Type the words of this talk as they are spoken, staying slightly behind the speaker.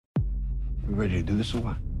We ready to do this or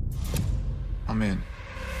what? I'm in.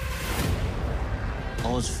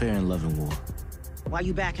 All's fair in love and war. Why are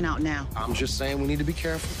you backing out now? I'm just saying we need to be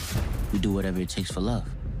careful. We do whatever it takes for love.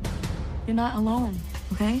 You're not alone,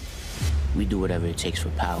 okay? We do whatever it takes for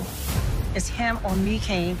power. It's him or me,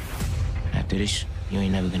 Kane. After this, you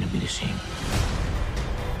ain't never gonna be the same.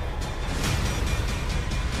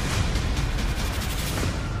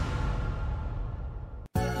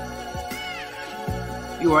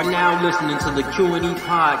 You are now listening to the Q&E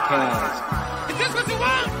podcast. Is this what you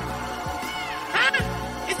want?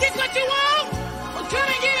 Huh? Is this what you want? Well, come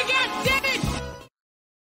and get it, goddammit!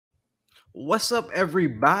 What's up,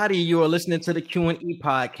 everybody? You are listening to the Q&E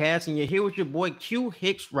podcast, and you're here with your boy Q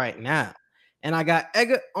Hicks right now. And I got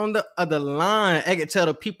Eggert on the other line. Eggert, tell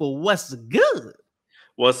the people what's good.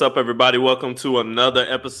 What's up, everybody? Welcome to another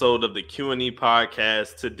episode of the Q&E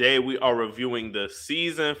podcast. Today, we are reviewing the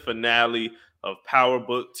season finale of Power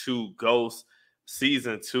Book 2 Ghost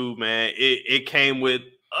Season 2, man. It came with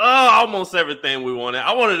almost everything we wanted.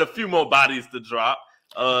 I wanted a few more bodies to drop.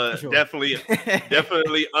 Sure. Definitely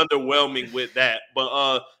underwhelming with that.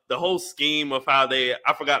 But the whole scheme of how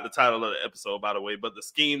I forgot the title of the episode, by the way, but the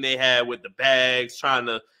scheme they had with the bags, trying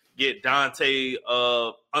to get Dante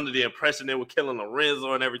under the impression they were killing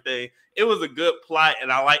Lorenzo and everything. It was a good plot,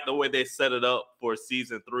 and I like the way they set it up for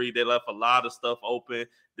Season 3. They left a lot of stuff open.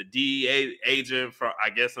 The DEA agent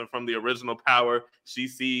from the original Power, she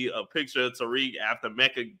see a picture of Tariq after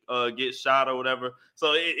Mecca gets shot or whatever.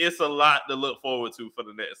 So it's a lot to look forward to for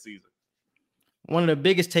the next season. One of the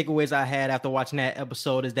biggest takeaways I had after watching that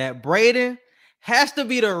episode is that Brayden has to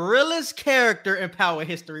be the realest character in Power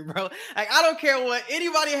history, bro. Like, I don't care what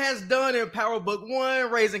anybody has done in Power Book 1,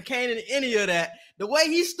 Raising Kanan, any of that. The way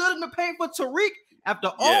he stood in the paint for Tariq,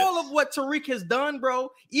 after all of what Tariq has done,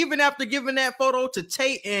 bro, even after giving that photo to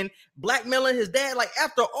Tate and blackmailing his dad, like,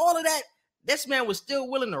 after all of that, this man was still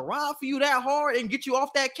willing to ride for you that hard and get you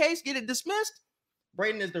off that case, get it dismissed.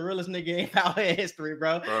 Brayden is the realest nigga in Power history,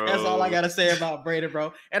 bro. That's all I got to say about Brayden,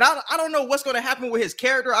 bro. And I don't know what's going to happen with his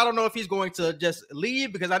character. I don't know if he's going to just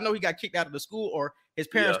leave, because I know he got kicked out of the school, or his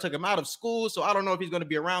parents took him out of school. So I don't know if he's going to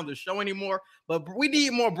be around the show anymore. But we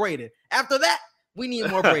need more Brayden. After that, we need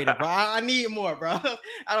more Brayden, bro. I need more, bro.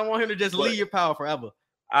 I don't want him to just leave Power forever.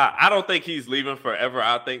 I don't think he's leaving forever.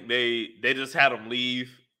 I think they just had him leave,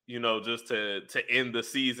 just to end the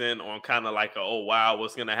season on kind of like oh wow,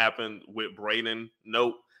 what's gonna happen with Brayden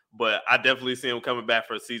note. But I definitely see him coming back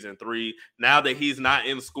for Season 3. Now that he's not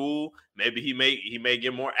in school, maybe he may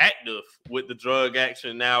get more active with the drug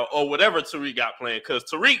action now, or whatever Tariq got planned. Because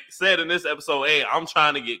Tariq said in this episode, hey, I'm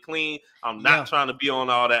trying to get clean. I'm not trying to be on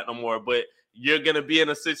all that no more. But you're gonna be in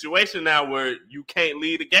a situation now where you can't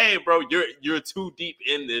lead the game, bro. You're too deep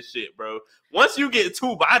in this shit, bro. Once you get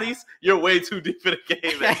 2 bodies, you're way too deep in the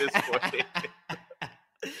game at this point.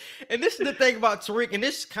 And this is the thing about Tariq, and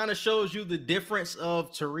this kind of shows you the difference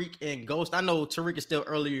of Tariq and Ghost. I know Tariq is still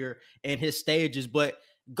earlier in his stages, but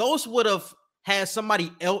Ghost would have had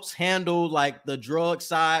somebody else handle like the drug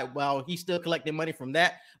side while he's still collecting money from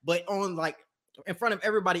that. But on like in front of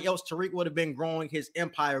everybody else, Tariq would have been growing his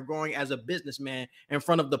empire, growing as a businessman in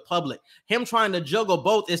front of the public. Him trying to juggle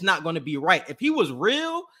both is not going to be right. If he was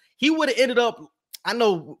real, he would have ended up, I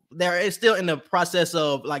know there is still in the process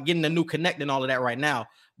of like getting a new connect and all of that right now.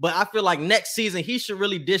 But I feel like next season, he should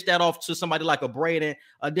really dish that off to somebody like a Brayden,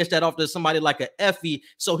 dish that off to somebody like a Effie,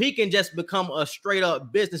 so he can just become a straight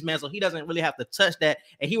up businessman. So he doesn't really have to touch that,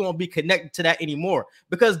 and he won't be connected to that anymore.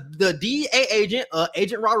 Because the DEA agent,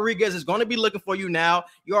 Agent Rodriguez, is going to be looking for you now.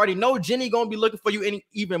 You already know Jenny going to be looking for you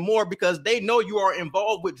even more, because they know you are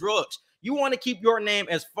involved with drugs. You want to keep your name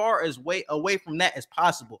as far as away from that as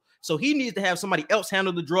possible. So he needs to have somebody else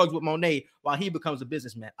handle the drugs with Monet while he becomes a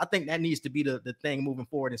businessman. I think that needs to be the thing moving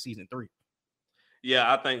forward in Season 3.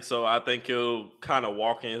 Yeah, I think so. I think he'll kind of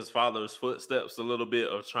walk in his father's footsteps a little bit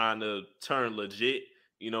of trying to turn legit,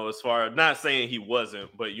 as far as not saying he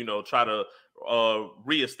wasn't, but, try to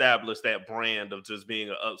reestablish that brand of just being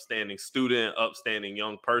an upstanding student, upstanding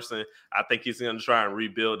young person. I think he's going to try and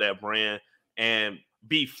rebuild that brand and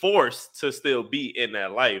be forced to still be in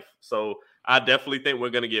that life. So I definitely think we're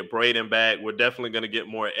going to get Brayden back. We're definitely going to get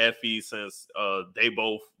more Effie, since they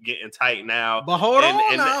both getting tight now. But hold on.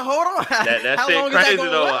 That how shit long crazy is that gonna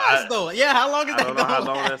though. Last, though? Yeah, how long is that I don't know gonna how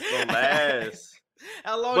long last? that's going to last.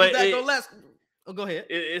 How long is that going to last? Oh, go ahead.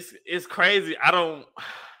 It's crazy. I don't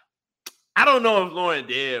know if Lauren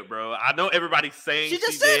dead, bro. I know everybody's saying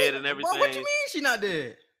she's dead and everything. Bro, what you mean she not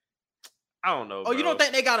dead? I don't know. Oh, bro. You don't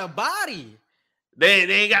think they got a body? They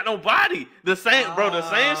ain't got no body. The same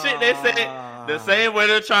shit they said. The same way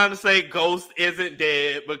they're trying to say Ghost isn't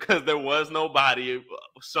dead because there was no body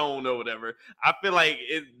shown or whatever. I feel like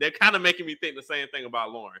they're kind of making me think the same thing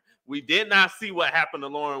about Lauren. We did not see what happened to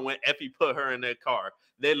Lauren when Effie put her in that car.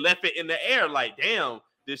 They left it in the air like, damn,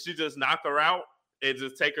 did she just knock her out and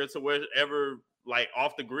just take her to wherever, like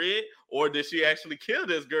off the grid? Or did she actually kill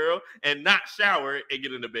this girl and not shower and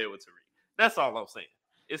get into bed with Tariq? That's all I'm saying.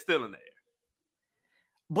 It's still in the air.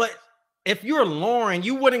 But if you're Lauren,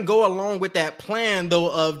 you wouldn't go along with that plan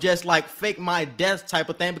though of just like fake my death type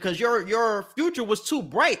of thing, because your future was too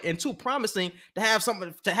bright and too promising to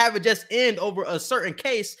have it just end over a certain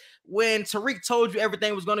case when Tariq told you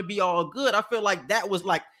everything was going to be all good. I feel like that was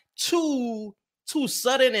like too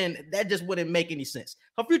sudden, and that just wouldn't make any sense.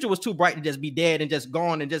 Her future was too bright to just be dead and just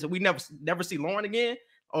gone, and just we never see Lauren again,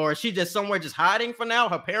 or she just somewhere just hiding for now.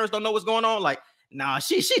 Her parents don't know what's going on. Like, nah,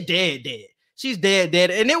 she dead. She's dead,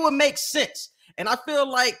 and it would make sense. And I feel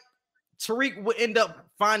like Tariq would end up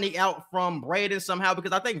finding out from Braden somehow,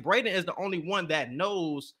 because I think Braden is the only one that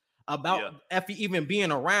knows about Effie even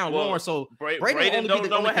being around Lauren. So Braden don't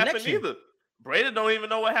know what happened either. Braden don't even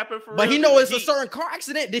know what happened for but real. He knows it's a certain car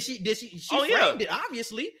accident. Did she framed it,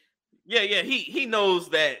 obviously. Yeah. He knows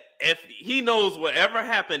that he knows whatever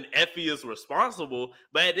happened, Effie is responsible.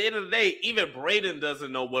 But at the end of the day, even Braden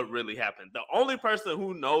doesn't know what really happened. The only person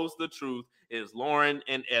who knows the truth is Lauren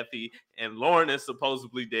and Effie, and Lauren is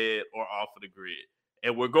supposedly dead or off of the grid.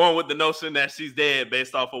 And we're going with the notion that she's dead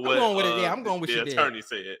based off of what I'm going with the attorney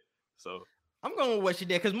said. So I'm going with what she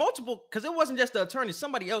did, because it wasn't just the attorney.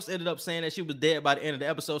 Somebody else ended up saying that she was dead by the end of the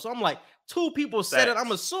episode. So I'm like, two people said it.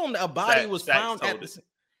 I'm assuming that a body was found at the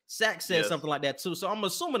Sack said something like that too. So I'm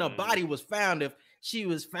assuming a body was found if she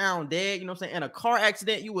was found dead, you know what I'm saying? In a car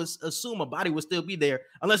accident, you would assume a body would still be there,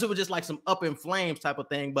 unless it was just like some up in flames type of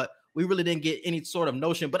thing. But we really didn't get any sort of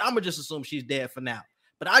notion. But I'm gonna just assume she's dead for now.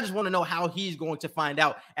 But I just want to know how he's going to find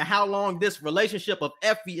out and how long this relationship of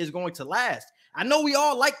Effie is going to last. I know we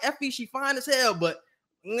all like Effie. She fine as hell, but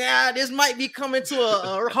this might be coming to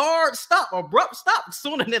a hard stop, abrupt stop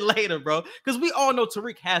sooner than later, bro. Because we all know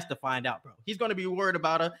Tariq has to find out, bro. He's going to be worried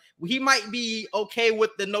about her. He might be okay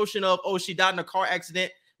with the notion of, oh, she died in a car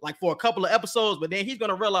accident, like for a couple of episodes, but then he's going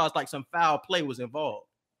to realize like some foul play was involved.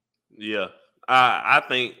 Yeah, I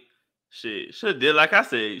think shit should have did like I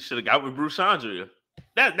said. Should have got with Bruce Chandria.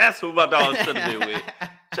 That's who my dog should have been with.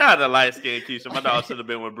 Shout out to light skin Keisha. My dog should have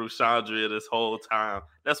been with Bruce Chandria this whole time.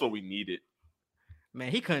 That's what we needed. Man,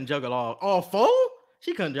 he couldn't juggle all four.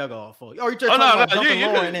 She couldn't juggle all four. Oh, you just talking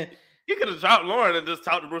about Lauren? You could have dropped Lauren and just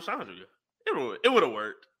talked to Bruce Chandria. It would have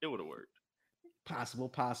worked. It would have worked.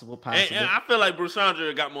 Possible. And I feel like Bruce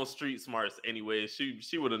Chandria got more street smarts anyway.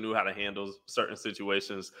 She would have knew how to handle certain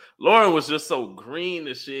situations. Lauren was just so green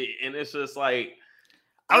and shit, and it's just like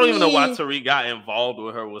I don't even know why Tariq got involved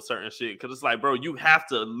with her with certain shit. Because it's like, bro, you have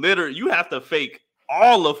to fake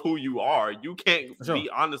all of who you are. You can't be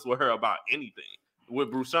honest with her about anything. With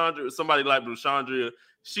Bruce Chandria, somebody like Bruce Chandria,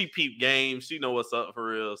 she peep game. She know what's up for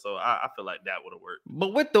real. So I feel like that would have worked.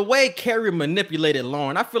 But with the way Carrie manipulated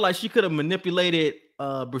Lauren, I feel like she could have manipulated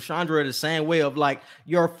Bruce Chandria the same way of like,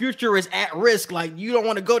 your future is at risk. Like, you don't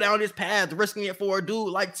want to go down this path, risking it for a dude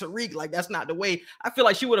like Tariq. Like, that's not the way. I feel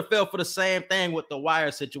like she would have fell for the same thing with the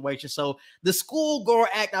Wire situation. So the schoolgirl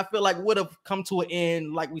act, I feel like would have come to an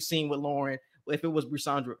end like we seen with Lauren if it was Bruce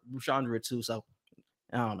Chandria too. So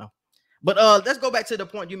I don't know. But let's go back to the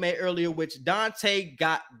point you made earlier, which Dante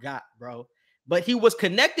got, bro. But he was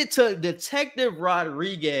connected to Detective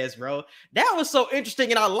Rodriguez, bro. That was so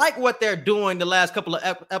interesting. And I like what they're doing the last couple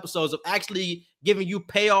of episodes of actually giving you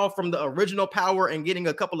payoff from the original Power and getting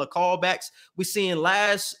a couple of callbacks. We seen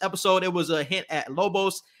last episode, it was a hint at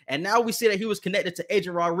Lobos. And now we see that he was connected to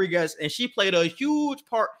Agent Rodriguez. And she played a huge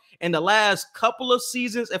part in the last couple of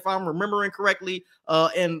seasons, if I'm remembering correctly,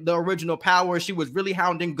 in the original Power. She was really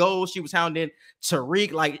hounding Ghost. She was hounding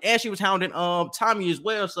Tariq, and she was hounding Tommy as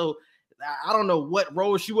well. So I don't know what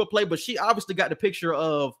role she will play, but she obviously got the picture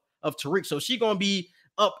of Tariq. So she's going to be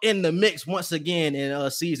up in the mix once again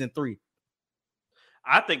in season 3.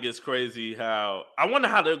 I think it's crazy how I wonder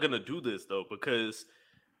how they're going to do this, though, because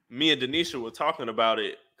me and Denisha were talking about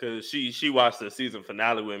it because she watched the season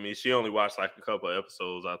finale with me. She only watched like a couple of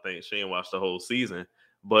episodes, I think. She didn't watch the whole season.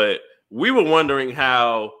 But we were wondering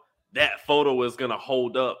how that photo was going to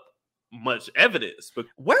hold up much evidence. But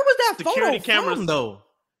where was that security photo cameras from, though?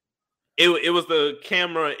 It was the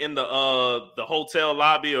camera in the hotel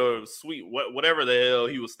lobby or suite, whatever the hell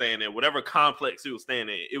he was staying in, whatever complex he was staying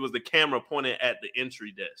in. It was the camera pointed at the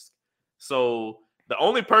entry desk. So the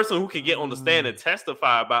only person who can get on the stand and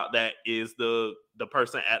testify about that is the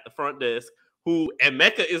person at the front desk, and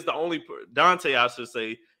Mecca is the only Dante, I should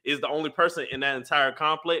say, is the only person in that entire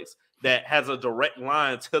complex that has a direct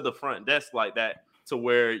line to the front desk like that, to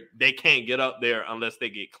where they can't get up there unless they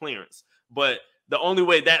get clearance. But the only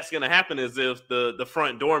way that's going to happen is if the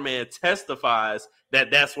front doorman testifies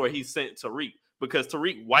that that's where he sent Tariq, because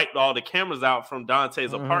Tariq wiped all the cameras out from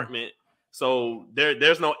Dante's apartment. So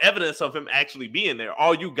there's no evidence of him actually being there.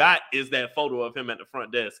 All you got is that photo of him at the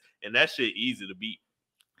front desk, and that shit easy to beat.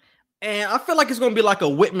 And I feel like it's going to be like a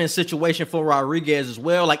Whitman situation for Rodriguez as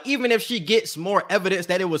well. Like, even if she gets more evidence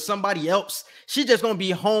that it was somebody else, she's just going to be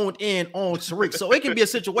honed in on Tariq. So it can be a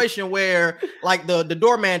situation where, like, the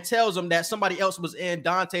doorman tells him that somebody else was in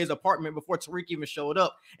Dante's apartment before Tariq even showed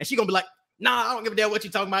up. And she's going to be like, nah, I don't give a damn what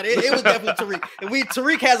you're talking about. It was definitely Tariq. And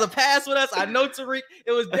Tariq has a past with us. I know Tariq.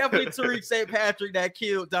 It was definitely Tariq St. Patrick that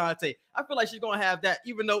killed Dante. I feel like she's going to have that,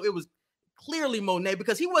 even though it was clearly Monet,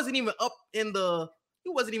 because he wasn't even up in the... He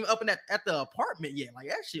wasn't even up in at the apartment yet. Like,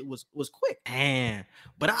 that shit was quick. Man.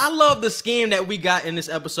 But I love the scheme that we got in this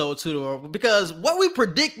episode too, because what we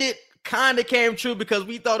predicted kind of came true, because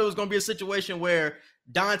we thought it was going to be a situation where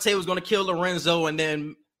Dante was going to kill Lorenzo and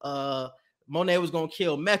then Monet was going to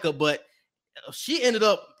kill Mecca. But she ended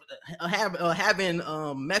up having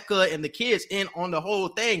Mecca and the kids in on the whole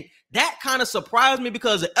thing. That kind of surprised me,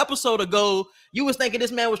 because an episode ago, you was thinking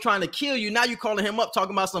this man was trying to kill you. Now you calling him up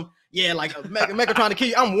talking about some, like Mecca trying to kill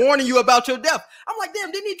you. I'm warning you about your death. I'm like, damn,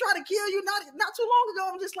 didn't he try to kill you not too long ago?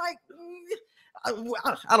 I'm just like,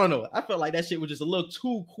 I don't know. I felt like that shit was just a little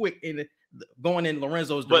too quick in going in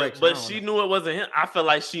Lorenzo's direction. But she knew it wasn't him. I feel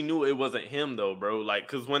like she knew it wasn't him though, bro. Like,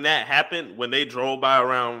 because when that happened, when they drove by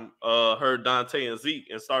around her, Dante and Zeke,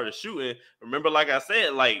 and started shooting, remember, like I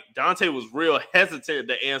said, like, Dante was real hesitant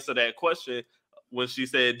to answer that question when she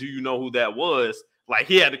said, "Do you know who that was?" Like,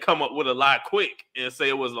 he had to come up with a lie quick and say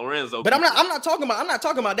it was Lorenzo. But I'm not talking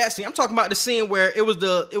about that scene. I'm talking about the scene where it was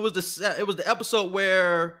the episode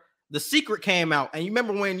where the secret came out. And you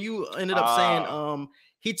remember when you ended up saying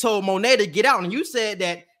he told Monet to get out, and you said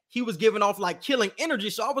that he was giving off like killing energy.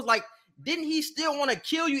 So I was like, didn't he still want to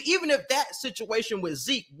kill you? Even if that situation with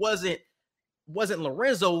Zeke wasn't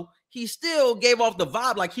Lorenzo, he still gave off the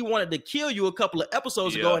vibe like he wanted to kill you a couple of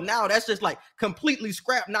episodes ago. And now that's just like completely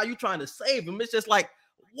scrapped. Now you're trying to save him. It's just like,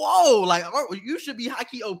 whoa, like, you should be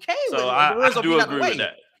high-key okay with Lorenzo being out the way. With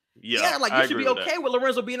that. Yeah, like, you should be okay with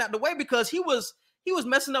Lorenzo being out the way, because he was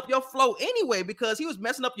messing up your flow anyway, because he was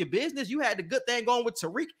messing up your business. You had the good thing going with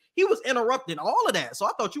Tariq. He was interrupting all of that. So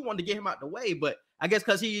I thought you wanted to get him out the way, but I guess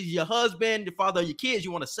because he's your husband, the father of your kids,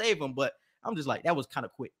 you want to save him. But I'm just like, that was kind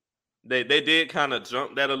of quick. They did kind of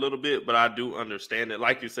jump that a little bit, but I do understand it.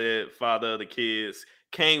 Like you said, father of the kids,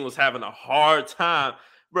 Kane was having a hard time.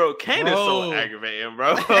 Bro, Kane is so aggravating,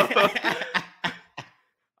 bro. I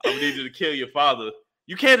need you to kill your father.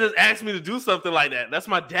 You can't just ask me to do something like that. That's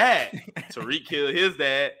my dad. Tariq killed his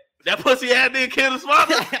dad. That pussy ass didn't kill his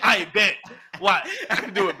father. I bet. Why? I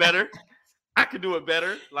can do it better.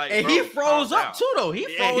 Like, and bro, he froze up too, though. He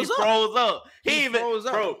froze up. He froze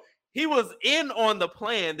up. Bro, he was in on the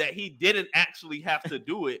plan that he didn't actually have to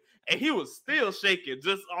do it, and he was still shaking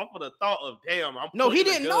just off of the thought of, damn, he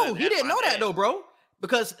didn't know. He didn't know that though, bro.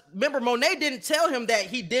 Because remember, Monet didn't tell him that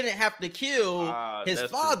he didn't have to kill his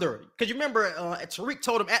father. Because you remember, Tariq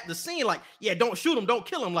told him at the scene, like, yeah, don't shoot him, don't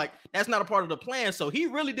kill him. Like, that's not a part of the plan. So he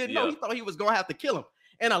really didn't know. He thought he was going to have to kill him.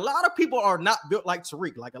 And a lot of people are not built like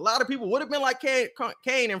Tariq. Like, a lot of people would have been like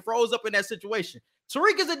Kane and froze up in that situation.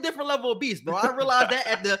 Tariq is a different level of beast, bro. I realized that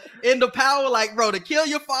at the end of Power. Like, bro, to kill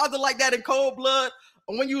your father like that in cold blood.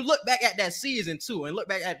 When you look back at that season too, and look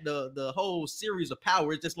back at the whole series of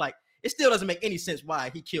Power, it's just like, it still doesn't make any sense why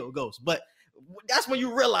he killed Ghost. But that's when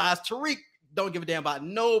you realize Tariq don't give a damn about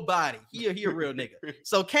nobody. He a real nigga.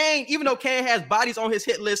 So Kane, even though Kane has bodies on his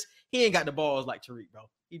hit list, he ain't got the balls like Tariq, bro.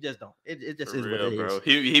 He just don't. It just is real, what it bro. is.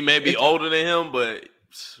 He may be older than him, but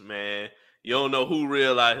man, you don't know who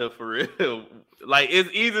real out here for real. Like, it's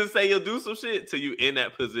easy to say you'll do some shit till you in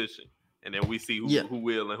that position, and then we see who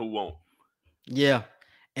will and who won't. Yeah,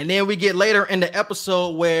 and then we get later in the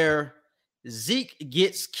episode where Zeke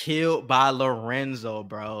gets killed by Lorenzo,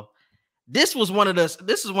 bro. This is one of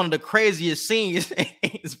the craziest scenes,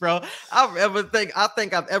 bro, I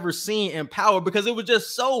think I've ever seen in Power, because it was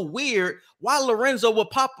just so weird why Lorenzo would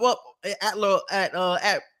pop up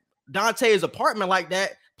at Dante's apartment like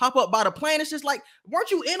that, pop up by the plane. It's just like, weren't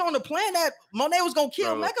you in on the plan that Monet was gonna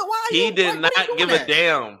kill Mecca? Why? He did not give a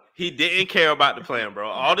damn. He didn't care about the plan, bro.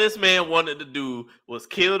 All this man wanted to do was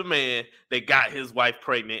kill the man that got his wife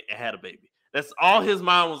pregnant and had a baby. That's all his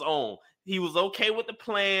mind was on. He was okay with the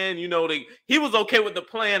plan, he was okay with the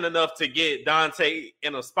plan enough to get Dante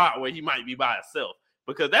in a spot where he might be by himself,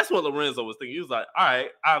 because that's what Lorenzo was thinking. He was like, all right,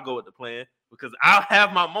 I'll go with the plan. because I'll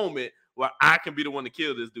have my moment where I can be the one to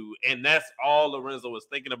kill this dude. And that's all Lorenzo was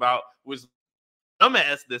thinking about, was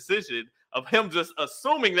dumbass decision of him just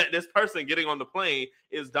assuming that this person getting on the plane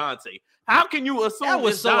is Dante. How can you assume That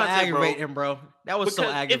was it's so Dante, aggravating, bro? That was so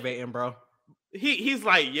Because aggravating, bro. He's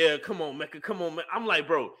like, yeah, come on, Mecca, come on, man. I'm like,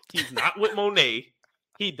 bro, he's not with Monet.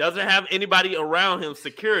 He doesn't have anybody around him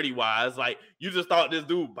security-wise. Like, you just thought this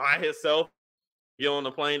dude by himself get on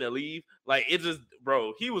the plane and leave? Like, it just,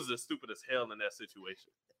 bro, he was as stupid as hell in that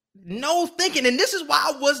situation. No thinking, and this is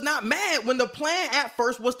why I was not mad when the plan at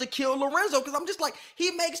first was to kill Lorenzo, because I'm just like,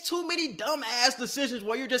 he makes too many dumbass decisions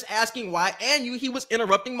where you're just asking why, and he was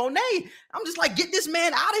interrupting Monet. I'm just like, get this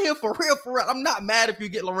man out of here for real, for real. I'm not mad if you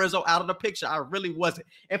get Lorenzo out of the picture. I really wasn't.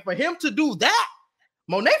 And for him to do that,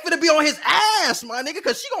 Monet finna be on his ass, my nigga,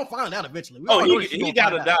 because she gonna find out eventually. He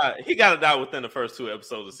gotta die. He gotta die within the first 2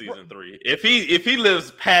 episodes of season 3. If he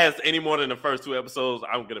lives past any more than the first 2 episodes,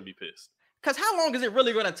 I'm gonna be pissed. Because how long is it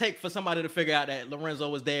really going to take for somebody to figure out that Lorenzo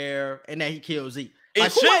was there and that he killed Zeke?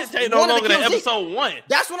 It shouldn't take no longer than episode 1.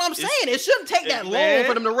 That's what I'm saying. It shouldn't take that long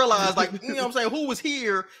for them to realize, like, you know what I'm saying, who was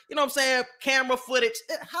here, you know what I'm saying, camera footage.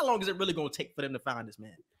 How long is it really going to take for them to find this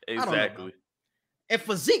man? Exactly. And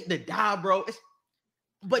for Zeke to die, bro.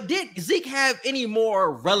 But did Zeke have any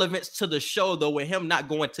more relevance to the show, though, with him not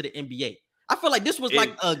going to the NBA? I feel like this was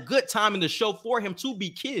like a good time in the show for him to be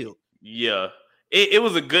killed. Yeah. It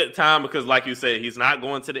was a good time because, like you said, he's not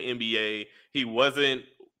going to the NBA. He wasn't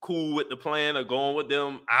cool with the plan of going with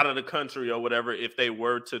them out of the country or whatever if they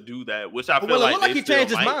were to do that, which I feel like, it looked like he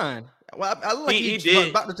changed his mind. Well, I look like he was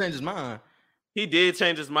about to change his mind. He did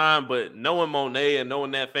change his mind, but knowing Monet and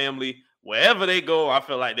knowing that family, wherever they go, I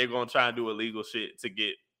feel like they're going to try and do illegal shit to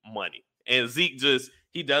get money. And Zeke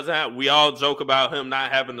he doesn't have, we all joke about him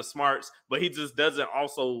not having the smarts, but he just doesn't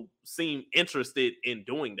also seem interested in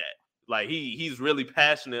doing that. Like he's really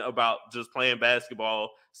passionate about just playing basketball,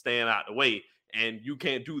 staying out the way, and you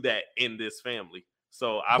can't do that in this family.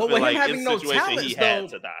 So I feel like in this situation he had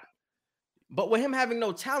to die. But with him having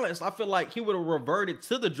no talents, I feel like he would have reverted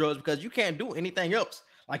to the drugs because you can't do anything else.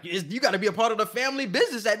 Like you got to be a part of the family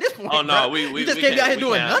business at this point. Oh no, we just can't be out here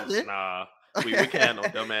doing nothing. Nah, we can't have no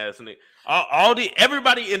dumbass nigga.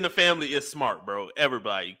 Everybody in the family is smart, bro.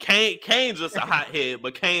 Everybody. Kane just a hothead,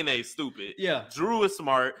 but Kane ain't stupid. Yeah. Drew is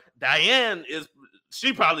smart. Diane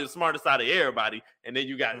she probably the smartest out of everybody. And then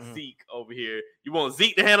you got Zeke over here. You want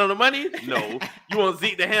Zeke to handle the money? No. You want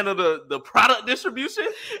Zeke to handle the product distribution?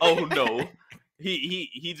 Oh no.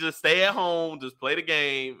 He just stay at home, just play the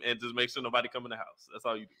game, and just make sure nobody come in the house. That's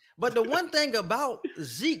all you do. But the one thing about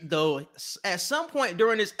Zeke, though, at some point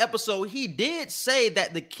during this episode, he did say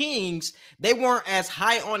that the Kings, they weren't as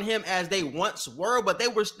high on him as they once were, but they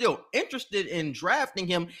were still interested in drafting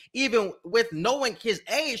him, even with knowing his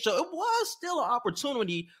age. So it was still an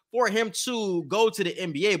opportunity for him to go to the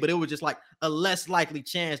NBA, but it was just like a less likely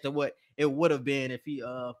chance than what it would have been if he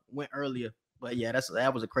went earlier. But yeah,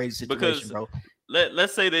 that was a crazy situation, bro.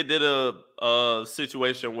 Let's say they did a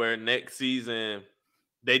situation where next season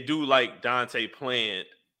they do like Dante planned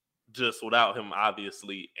just without him,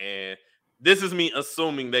 obviously. And this is me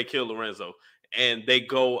assuming they kill Lorenzo and they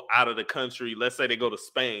go out of the country. Let's say they go to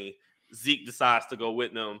Spain. Zeke decides to go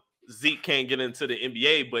with them. Zeke can't get into the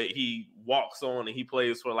NBA, but he walks on and he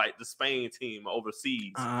plays for like the Spain team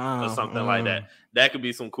overseas or something like that. That could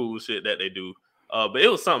be some cool shit that they do. But it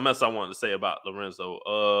was something else I wanted to say about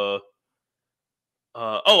Lorenzo.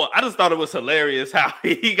 I just thought it was hilarious how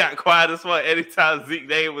he got quiet as fuck anytime Zeke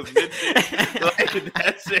name was mentioned. Like,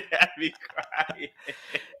 that shit had me crying.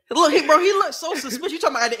 Look, he looked so suspicious. You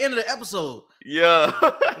talking about at the end of the episode? Yeah,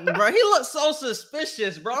 bro, he looked so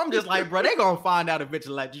suspicious, bro. I'm just like, bro, they gonna find out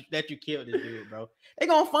eventually that you killed this dude, bro. They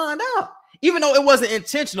gonna find out, even though it wasn't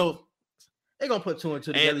intentional. They gonna put 2 and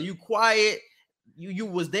 2 together. You quiet. You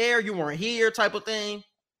was there, you weren't here, type of thing.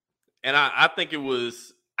 And I think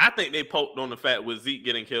they poked on the fact with Zeke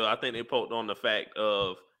getting killed. I think they poked on the fact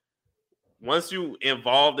of once you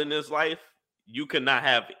involved in this life, you cannot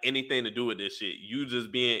have anything to do with this shit. You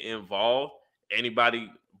just being involved.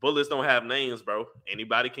 Bullets don't have names, bro.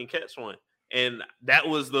 Anybody can catch one. And that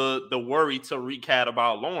was the worry Tariq had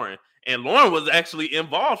about Lauren. And Lauren was actually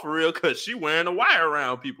involved for real because she wearing a wire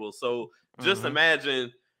around people. So just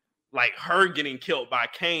imagine like her getting killed by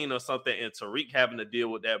Kane or something and Tariq having to deal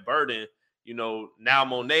with that burden. You know, now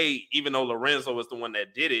Monet, even though Lorenzo was the one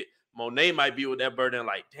that did it, Monet might be with that burden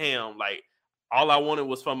like, damn, like all I wanted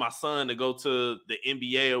was for my son to go to the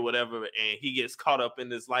NBA or whatever, and he gets caught up in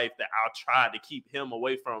this life that I'll try to keep him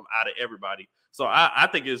away from out of everybody. So I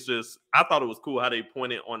think it's just, I thought it was cool how they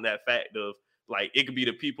pointed on that fact of like, it could be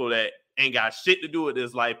the people that ain't got shit to do with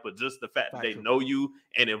this life, but just the fact that they know you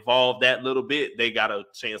and involved that little bit, they got a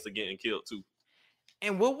chance of getting killed too.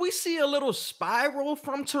 And will we see a little spiral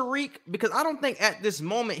from Tariq? Because I don't think at this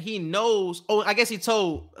moment he knows. Oh, I guess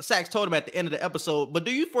Saxe told him at the end of the episode. But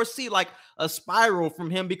do you foresee like a spiral from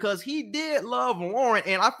him? Because he did love Lauren,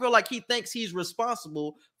 and I feel like he thinks he's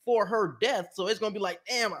responsible for her death. So it's gonna be like,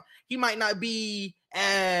 damn, he might not be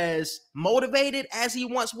as motivated as he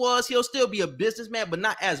once was. He'll still be a businessman, but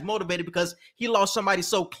not as motivated because he lost somebody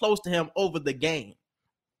so close to him over the game.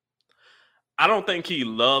 I don't think he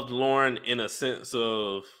loved Lauren in a sense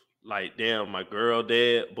of like, damn, my girl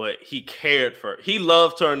dead, but he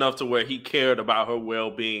loved her enough to where he cared about her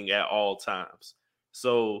well-being at all times.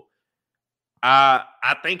 So I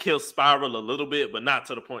think he'll spiral a little bit, but not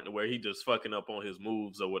to the point to where he just fucking up on his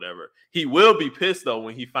moves or whatever. He will be pissed though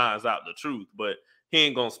when he finds out the truth, but he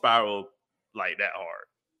ain't gonna spiral like that hard.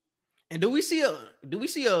 And do we see a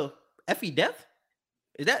Effie death?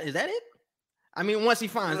 Is that it? I mean, once he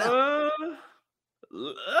finds out.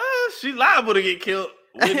 She liable to get killed.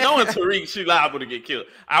 With knowing Tariq, she liable to get killed.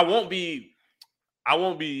 I won't be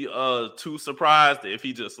too surprised if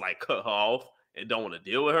he just like cut her off and don't want to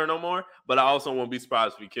deal with her no more. But I also won't be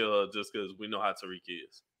surprised if he kill her just because we know how Tariq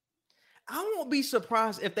is. I won't be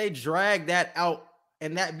surprised if they drag that out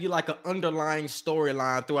and that be like an underlying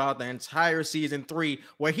storyline throughout the entire season 3,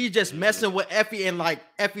 where he's just messing with Effie, and like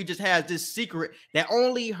Effie just has this secret that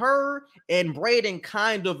only her and Braden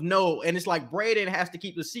kind of know, and it's like Braden has to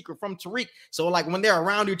keep the secret from Tariq. So like when they're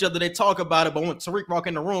around each other, they talk about it, but when Tariq walk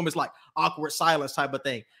in the room, it's like awkward silence type of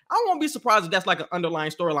thing. I won't be surprised if that's like an underlying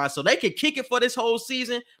storyline, so they could kick it for this whole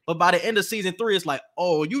season, but by the end of season 3, it's like,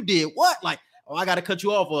 oh, you did what? Like, oh, I got to cut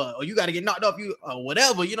you off, or you got to get knocked off, you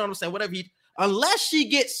whatever. You know what I'm saying? Whatever he. Unless she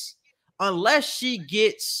gets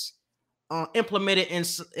implemented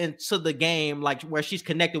into the game, like where she's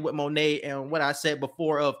connected with Monet, and what I said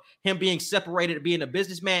before of him being separated, being a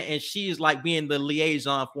businessman, and she's like being the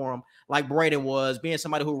liaison for him, like Braden was, being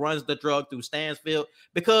somebody who runs the drug through Stansfield,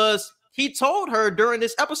 because he told her during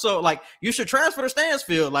this episode, like, you should transfer to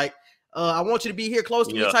Stansfield, like, I want you to be here close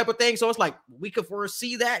to me type of thing. So it's like we could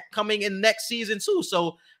foresee that coming in next season too.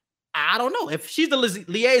 So I don't know if she's the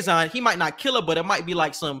liaison, he might not kill her, but it might be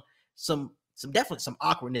like some definitely some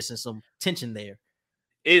awkwardness and some tension there.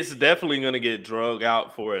 It's definitely going to get drug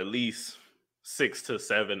out for at least 6 to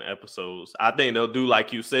 7 episodes. I think they'll do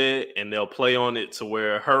like you said, and they'll play on it to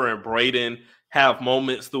where her and Braden have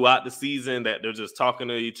moments throughout the season that they're just talking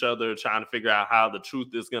to each other, trying to figure out how the truth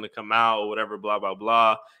is going to come out or whatever, blah, blah,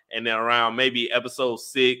 blah. And then around maybe episode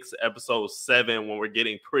 6, episode 7, when we're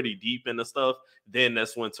getting pretty deep into stuff, then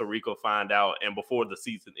that's when Tariq will find out. And before the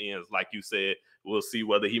season ends, like you said, we'll see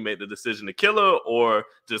whether he made the decision to kill her or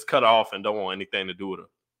just cut her off and don't want anything to do with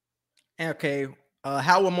her. Okay.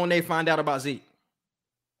 How will Monet find out about Zeke?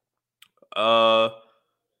 Oh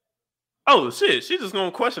shit! She's just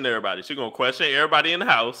gonna question everybody. She's gonna question everybody in the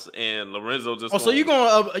house, and Lorenzo just. Oh, so you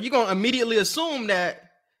gonna immediately assume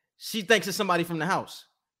that she thinks it's somebody from the house?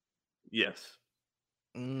 Yes.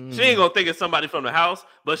 She ain't gonna think it's somebody from the house,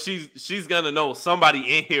 but she's gonna know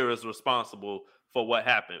somebody in here is responsible for what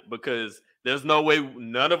happened, because there's no way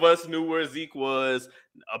none of us knew where Zeke was.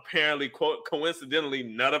 Apparently, coincidentally,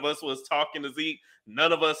 none of us was talking to Zeke.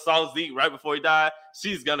 None of us saw Zeke right before he died.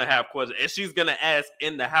 She's gonna have questions, and she's gonna ask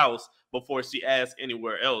in the house before she asks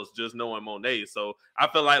anywhere else, just knowing Monet. So I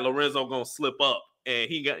feel like Lorenzo gonna slip up, and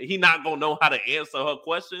he not gonna know how to answer her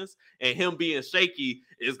questions, and him being shaky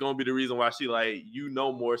is gonna be the reason why she like, you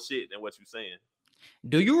know more shit than what you're saying.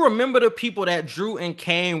 Do you remember the people that Drew and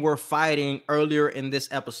Kane were fighting earlier in this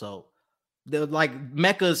episode? They're like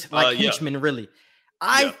Mecca's henchmen, really.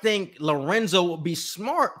 I think Lorenzo would be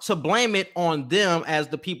smart to blame it on them as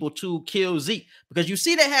the people to kill Zeke, because you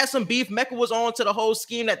see they had some beef. Mecca was on to the whole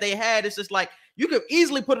scheme that they had. It's just like you could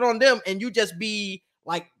easily put it on them, and you just be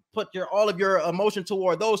like put all of your emotion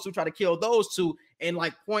toward those two, try to kill those two, and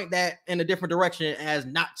like point that in a different direction as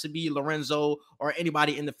not to be Lorenzo or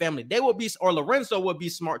anybody in the family. They would be, or Lorenzo would be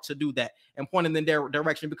smart to do that and point in their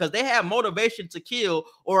direction, because they have motivation to kill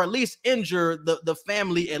or at least injure the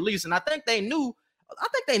family at least. And I think they knew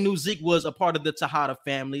Zeke was a part of the Tejada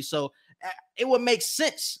family. So it would make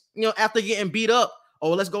sense, after getting beat up,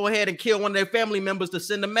 let's go ahead and kill one of their family members to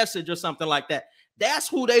send a message or something like that. That's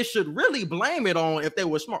who they should really blame it on if they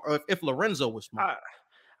were smart, or if Lorenzo was smart.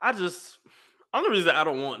 Only reason I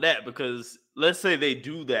don't want that, because let's say they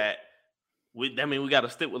do that, we got to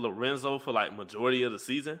stick with Lorenzo for like majority of the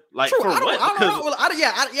season. Like, true, for what?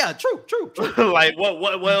 True. Like,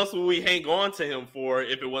 what else would we hang on to him for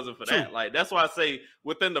if it wasn't for that? Like, that's why I say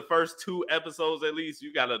within the first 2 episodes at least,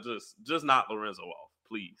 you gotta just knock Lorenzo off,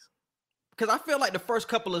 please. because I feel like the first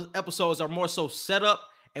couple of episodes are more so set up,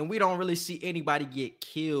 and we don't really see anybody get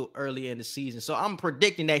killed early in the season. So I'm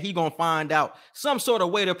predicting that he's gonna find out some sort of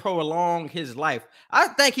way to prolong his life. I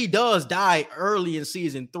think he does die early in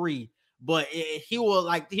season 3, but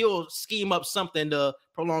he'll scheme up something to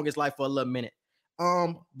prolong his life for a little minute.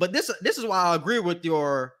 But this is why I agree with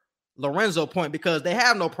your Lorenzo point, because they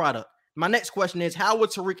have no product. My next question is, how would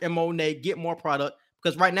Tariq and Monet get more product?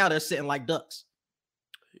 Because right now they're sitting like ducks.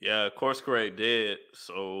 Yeah, Course Correct dead.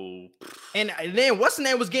 So and then what's the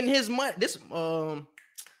name was getting his money? This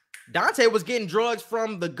Dante was getting drugs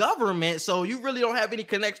from the government, so you really don't have any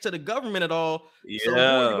connection to the government at all. Yeah. So who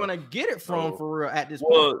are you gonna get it from for real at this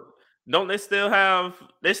point? Don't they still have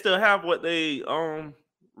what they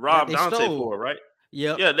robbed Dante stole for, right?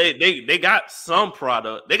 Yep. Yeah, they got some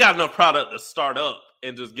product. They got enough product to start up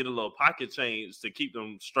and just get a little pocket change to keep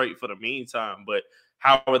them straight for the meantime. But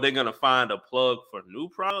how are they gonna find a plug for new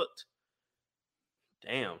product?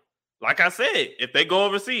 Damn. Like I said, if they go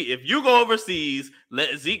overseas, if you go overseas,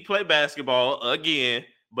 let Zeke play basketball again,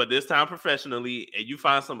 but this time professionally, and you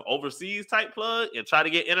find some overseas type plug and try to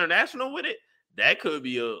get international with it, that could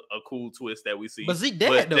be a cool twist that we see. But Zeke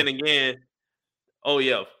dead, though. Then again, oh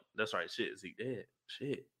yeah, that's right. Shit, Zeke dead.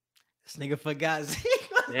 Shit. This nigga forgot Zeke.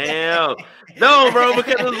 Damn. No, bro,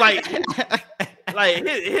 because it was like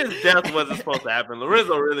his death wasn't supposed to happen.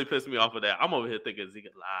 Lorenzo really pissed me off with that. I'm over here thinking Zeke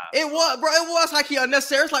alive. It was like he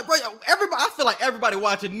unnecessary. It's like, bro, everybody. I feel like everybody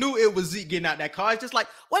watching knew it was Zeke getting out that car. It's just like,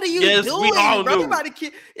 what are you doing, we all bro? knew. You about to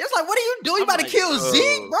kill? It's like, what are you doing? You about to kill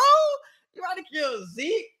Zeke, bro? You about to kill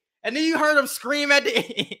Zeke? And then you heard him scream at the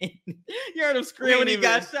end. You heard him scream when he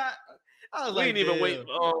got shot. I was like, he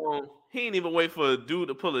didn't even wait for a dude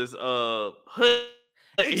to pull his hood.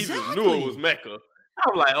 He just knew it was Mecca.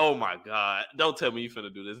 I'm like, oh my God, don't tell me you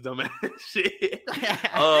finna do this dumbass shit.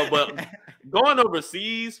 But going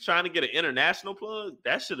overseas, trying to get an international plug,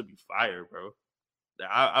 that should be fire, bro.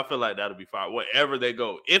 I feel like that'll be fire. Wherever they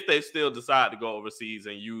go, if they still decide to go overseas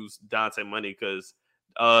and use Dante money, because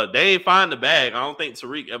they ain't find the bag. I don't think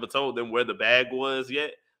Tariq ever told them where the bag was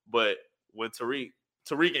yet. But when Tariq,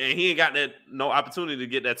 and he ain't got no opportunity to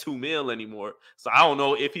get that $2 million anymore. So I don't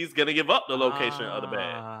know if he's gonna give up the location of the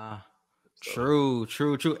bag. So.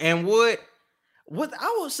 True. And what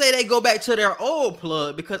I would say they go back to their old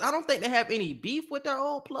plug, because I don't think they have any beef with their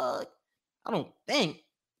old plug. I don't think.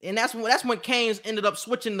 And that's when Canes ended up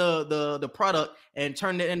switching the product and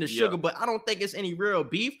turned it into sugar. But I don't think it's any real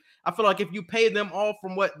beef. I feel like if you pay them all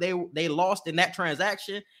from what they lost in that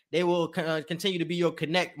transaction, they will continue to be your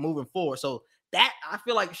connect moving forward. So that I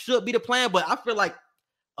feel like should be the plan. But I feel like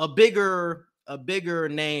a bigger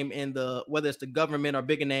name in the, whether it's the government or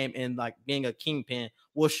bigger name in like being a kingpin,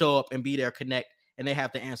 will show up and be their connect, and they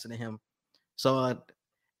have to answer to him. So,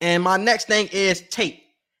 and my next thing is Tate.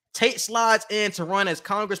 Tate slides in to run as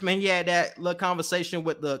congressman. He had that little conversation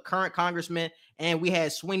with the current congressman, and we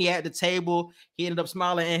had Sweeney at the table. He ended up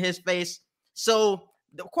smiling in his face. So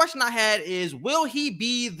the question I had is, will he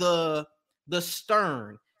be the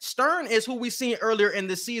Stern? Stern is who we seen earlier in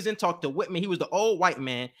the season talk to Whitman. He was the old white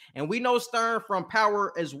man, and we know Stern from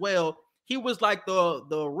Power as well. He was like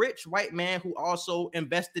the rich white man who also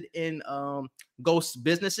invested in Ghost's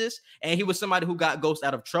businesses, and he was somebody who got Ghost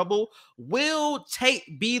out of trouble. Will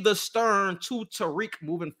Tate be the Stern to Tariq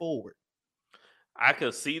moving forward? I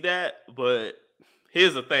could see that, but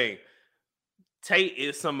here's the thing. Tate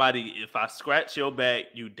is somebody, if I scratch your back,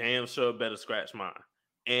 you damn sure better scratch mine.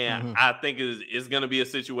 And I think it's going to be a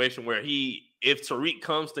situation where if Tariq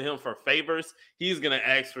comes to him for favors, he's going to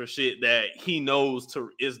ask for shit that he knows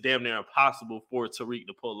is damn near impossible for Tariq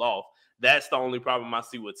to pull off. That's the only problem I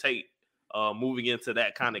see with Tate moving into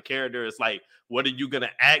that kind of character. It's like, what are you going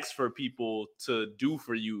to ask for people to do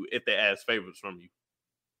for you if they ask favors from you?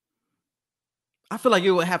 I feel like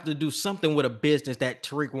you would have to do something with a business that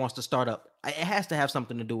Tariq wants to start up. It has to have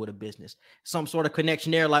something to do with a business, some sort of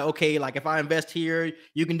connection there. Like, okay, like if I invest here,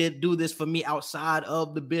 you can do this for me outside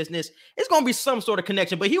of the business. It's going to be some sort of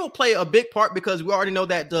connection, but he will play a big part because we already know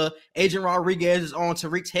that the Agent Rodriguez is on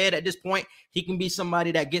Tariq's head at this point. He can be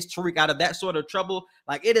somebody that gets Tariq out of that sort of trouble.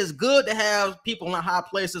 Like, it is good to have people in high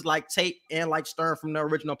places like Tate and like Stern from the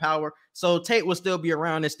original Power. So Tate will still be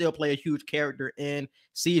around and still play a huge character in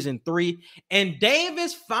season 3. And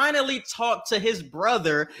Davis finally talked to his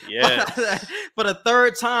brother. Yes. For the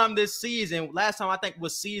third time this season. Last time I think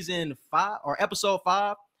was season 5 or episode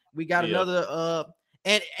 5. We got another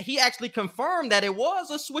and he actually confirmed that it was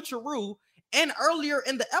a switcheroo. And earlier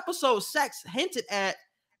in the episode, Sax hinted at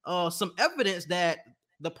some evidence that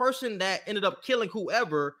the person that ended up killing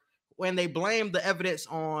whoever, when they blamed the evidence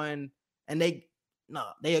on, and they No,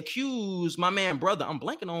 they accused my man brother. I'm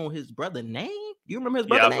blanking on his brother name. Do you remember his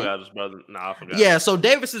Yeah, brother I name? forgot his brother. Nah, I forgot. Yeah, so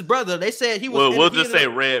Davis's brother, they said he was. We'll just say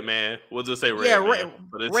Red Man. We'll just say Red Man.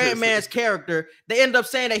 But it's Red Man's character. They ended up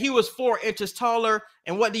saying that he was 4 inches taller.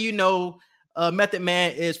 And what do you know? Method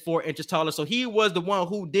Man is 4 inches taller. So he was the one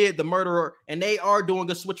who did the murderer. And they are doing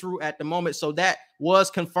a switcheroo at the moment. So that was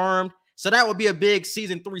confirmed. So that would be a big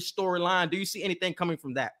season 3 storyline. Do you see anything coming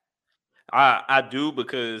from that? I do,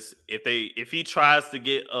 because if he tries to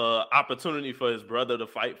get opportunity for his brother to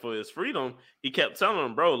fight for his freedom, he kept telling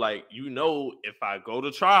him, bro, like, if I go to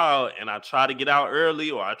trial and I try to get out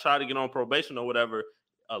early or I try to get on probation or whatever,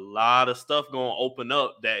 a lot of stuff gonna open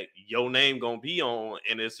up that your name gonna be on,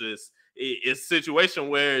 and it's just it's a situation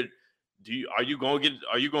where are you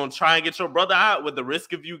gonna try and get your brother out with the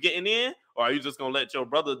risk of you getting in, or are you just gonna let your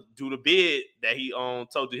brother do the bid that he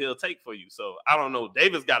told you he'll take for you? So I don't know.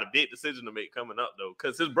 Davis got a big decision to make coming up though,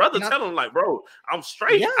 because his brother tell him like, bro, I'm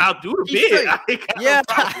straight. Yeah, I'll do the bid. Yeah.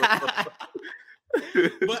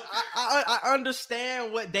 But I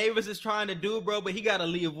understand what Davis is trying to do, bro, but he got to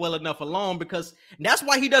leave well enough alone, because that's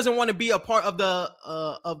why he doesn't want to be a part of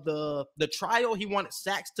the trial. He wanted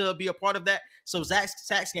Saxe to be a part of that, so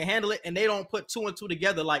Saxe can handle it, and they don't put 2 and 2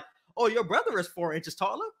 together like, oh, your brother is 4 inches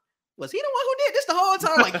taller. Was he the one who did this the whole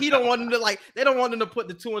time? Like, he don't want him to, they don't want him to put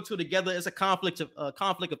the 2 and 2 together. It's a conflict of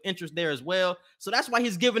interest there as well. So that's why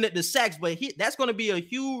he's giving it to Saxe, but that's going to be a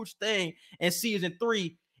huge thing in season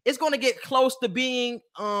 3. It's going to get close to being,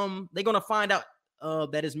 they're going to find out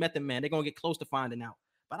that it's Method Man. They're going to get close to finding out.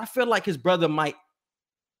 But I feel like his brother might,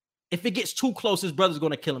 if it gets too close, his brother's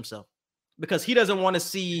going to kill himself, because he doesn't want to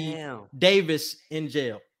see Davis in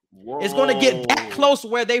jail. Whoa. It's going to get that close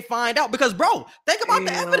where they find out, because, bro, think about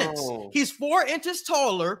the evidence. He's 4 inches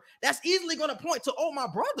taller. That's easily going to point to, oh, my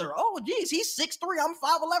brother. Oh, geez, he's 6'3", I'm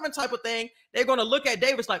 5'11" type of thing. They're going to look at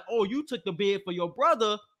Davis like, oh, you took the bid for your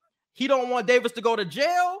brother. He don't want Davis to go to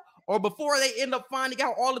jail, or before they end up finding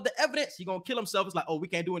out all of the evidence, he's going to kill himself. It's like, oh, we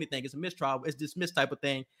can't do anything. It's a mistrial. It's dismissed type of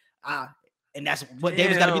thing. And that's what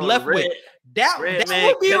Davis got to be left with. That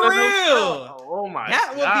would be real. Oh, my God.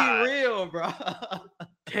 That would be real, bro.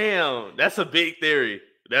 Damn, that's a big theory.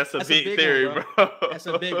 That's a big theory, one, bro. That's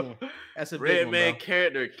a big one. That's a big Red one, Man bro.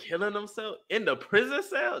 character killing himself in the prison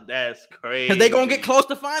cell? That's crazy. Because they're going to get close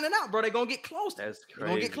to finding out, bro. They're going to get close. That's crazy. They're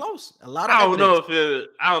going to get close. A lot of I don't know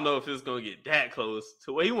if it's going to get that close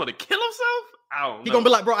to where he want to kill himself. I don't know. He's going to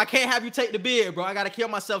be like, bro, I can't have you take the bid, bro. I got to kill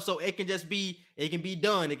myself so it can be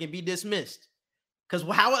done. It can be dismissed. Because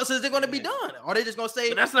how else is it going to be done? Are they just going to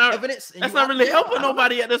say that's not evidence? That's not really helping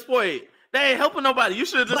nobody at this point. They ain't helping nobody. You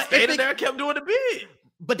should have just stayed there and kept doing the bid.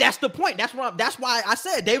 But that's the point. That's why I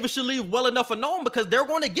said Davis should leave well enough alone, because they're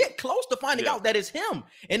going to get close to finding out that it's him.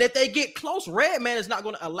 And if they get close, Red Man is not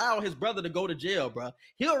going to allow his brother to go to jail, bro.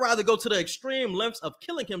 He'll rather go to the extreme lengths of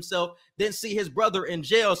killing himself than see his brother in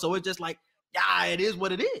jail. So it's just like, it is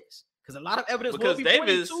what it is. Because a lot of evidence will be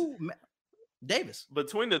pointing to Davis.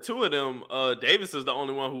 Between the two of them, Davis is the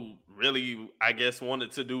only one who really, I guess,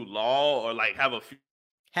 wanted to do law or like have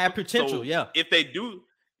potential. So if they do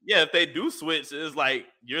switch, it's like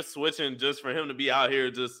you're switching just for him to be out here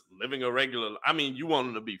just living a regular. I mean, you want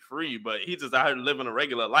him to be free, but he's just out here living a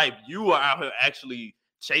regular life. You are out here actually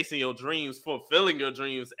chasing your dreams, fulfilling your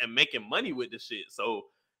dreams, and making money with this shit. So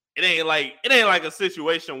it ain't like a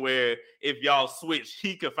situation where if y'all switch,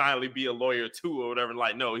 he could finally be a lawyer too or whatever.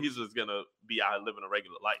 Like, no, he's just gonna be out here living a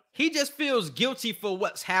regular life. He just feels guilty for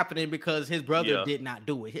what's happening because his brother did not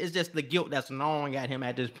do it. It's just the guilt that's gnawing at him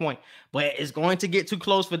at this point. But it's going to get too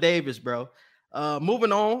close for Davis, bro.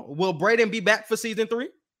 Moving on, will Brayden be back for season 3?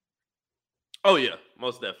 Oh yeah,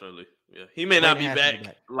 most definitely. Yeah, he may not be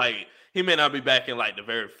back. Like, he may not be back in like the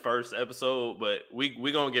very first episode, but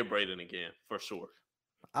we gonna get Brayden again for sure.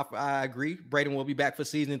 I agree. Brayden will be back for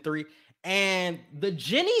season 3. And the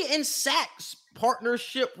Jenny and Saxe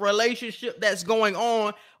partnership relationship that's going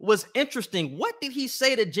on was interesting. What did he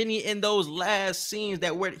say to Jenny in those last scenes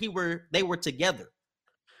that they were together?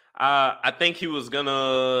 I think he was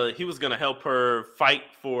gonna help her fight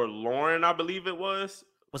for Lauren, I believe it was.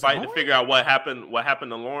 Fight to figure out what happened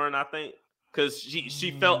to Lauren, I think. Because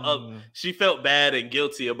she felt bad and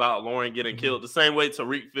guilty about Lauren getting killed. The same way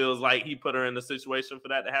Tariq feels like he put her in the situation for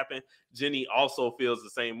that to happen. Jenny also feels the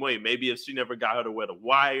same way. Maybe if she never got her to wear the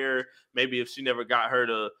wire, maybe if she never got her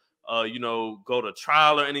to go to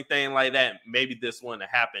trial or anything like that, maybe this wouldn't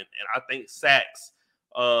have happened. And I think Saxe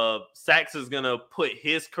is gonna put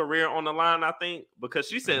his career on the line, I think, because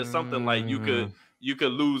she said something like you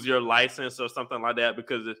could lose your license or something like that,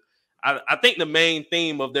 because I think the main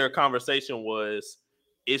theme of their conversation was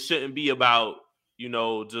it shouldn't be about, you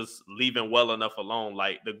know, just leaving well enough alone.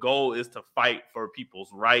 Like the goal is to fight for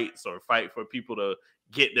people's rights or fight for people to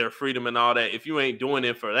get their freedom and all that. If you ain't doing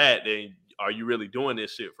it for that, then are you really doing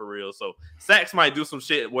this shit for real? So Saxe might do some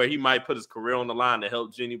shit where he might put his career on the line to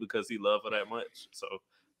help Jenny because he loved her that much. So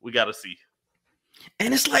we got to see.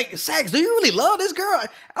 And it's like, Saxe, do you really love this girl? I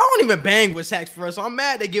don't even bang with Saxe for real, so I'm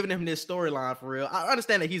mad they're giving him this storyline for real. I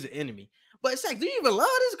understand that he's an enemy. But Saxe, do you even love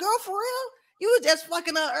this girl for real? You was just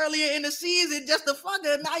fucking her earlier in the season just to fuck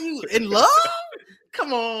her. Now you in love?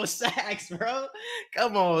 Come on, Saxe, bro.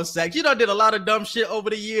 Come on, Saxe. You done did a lot of dumb shit over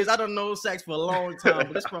the years. I don't know Saxe for a long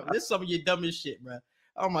time, but this is some of your dumbest shit, bro.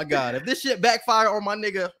 Oh my God. If this shit backfire on my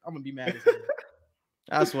nigga, I'm gonna be mad as hell.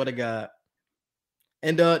 I swear to God.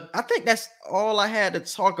 And I think that's all I had to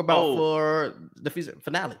talk about for the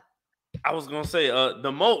finale. I was gonna say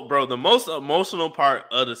the most emotional part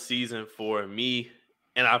of the season for me,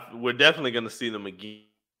 and we're definitely gonna see them again.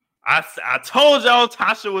 I told y'all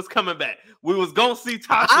Tasha was coming back. We was gonna see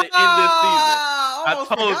Tasha in this season. I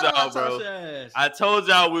told y'all, bro. I told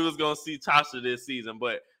y'all we was gonna see Tasha this season,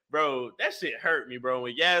 but bro, that shit hurt me, bro.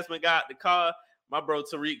 When Yasmin got the car, my bro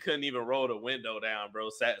Tariq couldn't even roll the window down, bro.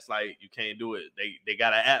 Sax like, you can't do it. They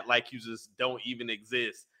gotta act like you just don't even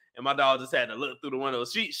exist. And my dog just had to look through the window.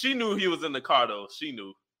 She knew he was in the car though. She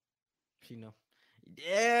knew.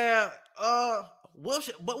 Yeah. Will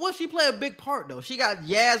she play a big part though? She got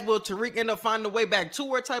Yaz. Will Tariq end up finding a way back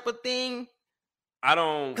to her type of thing? I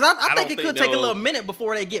don't. Because I think it could take a little minute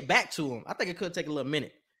before they get back to him. I think it could take a little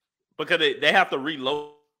minute because they have to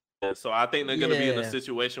reload. So I think they're going to be in a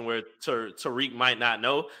situation where Tariq might not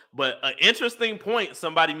know. But an interesting point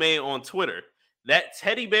somebody made on Twitter, that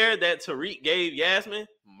teddy bear that Tariq gave Yasmin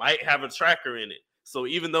might have a tracker in it. So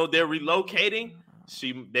even though they're relocating,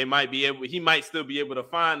 he might still be able to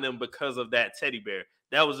find them because of that teddy bear.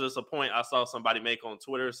 That was just a point I saw somebody make on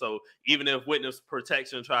Twitter. So even if witness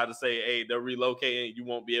protection tried to say, hey, they're relocating, you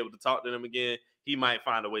won't be able to talk to them again, he might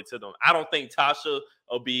find a way to them. I don't think Tasha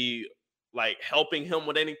will be like helping him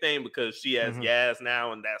with anything because she has Yaz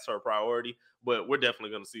now and that's her priority, but we're definitely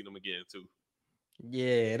going to see them again too.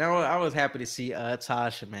 Yeah, and I was happy to see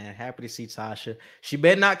Tasha, man. Happy to see Tasha. She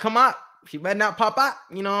better not come out. She better not pop out.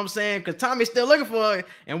 You know what I'm saying? Because Tommy's still looking for her.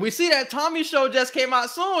 And we see that Tommy show just came out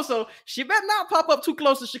soon, so she better not pop up too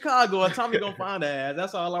close to Chicago or Tommy going to find her ass.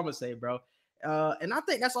 That's all I'm going to say, bro. And I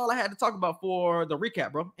think that's all I had to talk about for the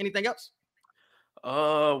recap, bro. Anything else?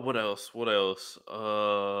 What else?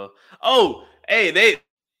 They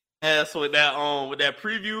asked with that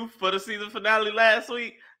preview for the season finale last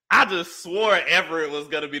week. I just swore Everett was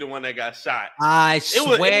gonna be the one that got shot. I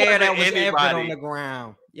swear that was Everett on the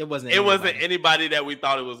ground. It wasn't anybody that we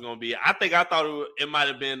thought it was gonna be. I thought it might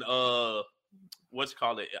have been I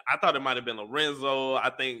thought it might have been Lorenzo.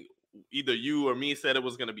 I think either you or me said it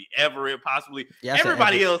was going to be Everett, possibly. Yeah,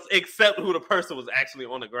 everybody else except who the person was actually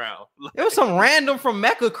on the ground. It was some random from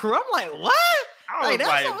Mecca crew. I'm like, what? I was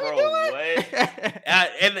like, bro, what?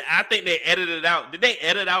 And I think they edited it out. Did they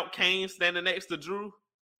edit out Kane standing next to Drew?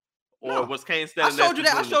 Or was Kane standing next to Drew?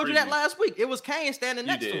 I showed you that last week. It was Kane standing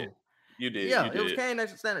next to him. You did. Yeah, it was Kane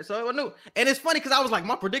next to standing. So it was new. And it's funny because I was like,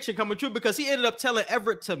 my prediction coming true because he ended up telling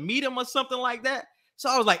Everett to meet him or something like that. So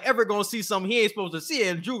I was like, Everett gonna see something he ain't supposed to see,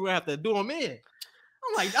 and Drew gonna have to do him in.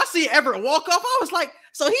 I'm like, I see Everett walk off. I was like,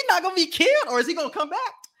 so he's not gonna be killed, or is he gonna come back?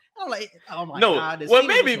 I'm like, oh my God. What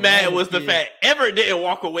made me mad was the fact Everett didn't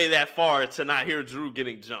walk away that far to not hear Drew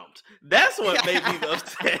getting jumped. That's what made me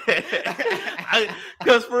upset.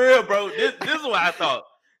 Because for real, bro, this is what I thought.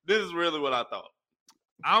 This is really what I thought.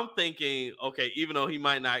 I'm thinking, okay, even though he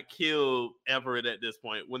might not kill Everett at this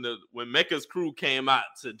point, when Mecca's crew came out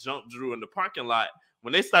to jump Drew in the parking lot,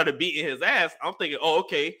 when they started beating his ass, I'm thinking, oh,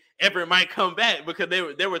 okay, Everett might come back because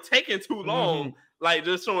they were taking too long, like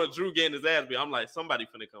just showing Drew getting his ass beat. I'm like, somebody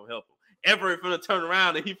finna come help him. Everett finna turn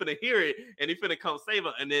around and he finna hear it and he finna come save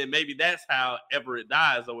him, and then maybe that's how Everett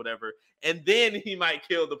dies or whatever, and then he might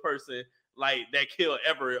kill the person like that killed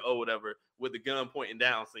Everett or whatever with the gun pointing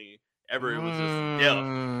down scene. Everett was just deaf.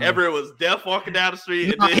 Everett was deaf walking down the street.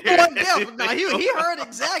 He wasn't deaf. No, he heard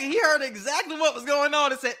exactly. He heard exactly what was going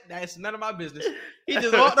on and said, "That's none of my business." He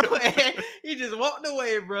just walked away. He just walked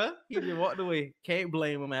away, bro. He just walked away. Can't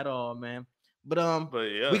blame him at all, man. But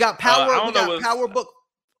yeah. We got power. We got power book.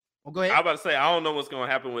 Oh, go ahead. I was about to say I don't know what's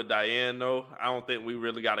gonna happen with Diane though. I don't think we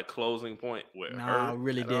really got a closing point with her. We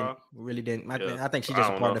really didn't. We really didn't. I think she's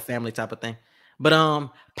just a part of the family type of thing. But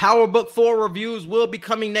Power Book 4 reviews will be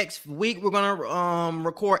coming next week. We're gonna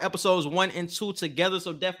record episodes 1 and 2 together,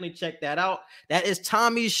 so definitely check that out. That is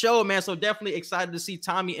Tommy's show, man. So definitely excited to see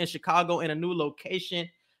Tommy in Chicago in a new location.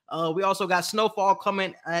 We also got Snowfall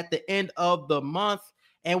coming at the end of the month,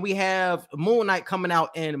 And we have Moon Knight coming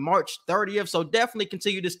out in March 30th. So definitely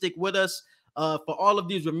continue to stick with us for all of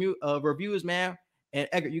these reviews, man. And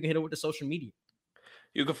Edgar, you can hit it with the social media.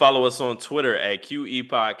 You can follow us on Twitter at QE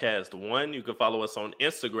Podcast 1. You can follow us on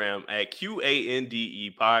Instagram at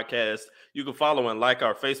QANDE Podcast. You can follow and like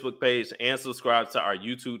our Facebook page and subscribe to our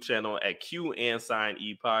YouTube channel at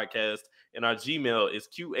QAndSignE Podcast. And our Gmail is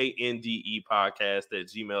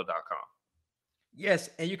QANDEpodcast@gmail.com. Yes,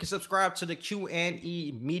 and you can subscribe to the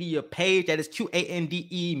Q&E Media page. That is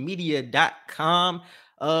QANDEmedia.com.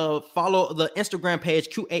 Follow the Instagram page,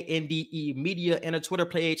 QANDE Media, and the Twitter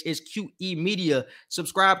page is QE Media.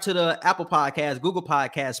 Subscribe to the Apple Podcast, Google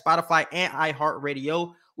Podcast, Spotify, and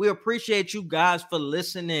iHeartRadio. We appreciate you guys for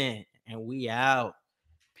listening, and we out.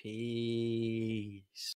 Peace.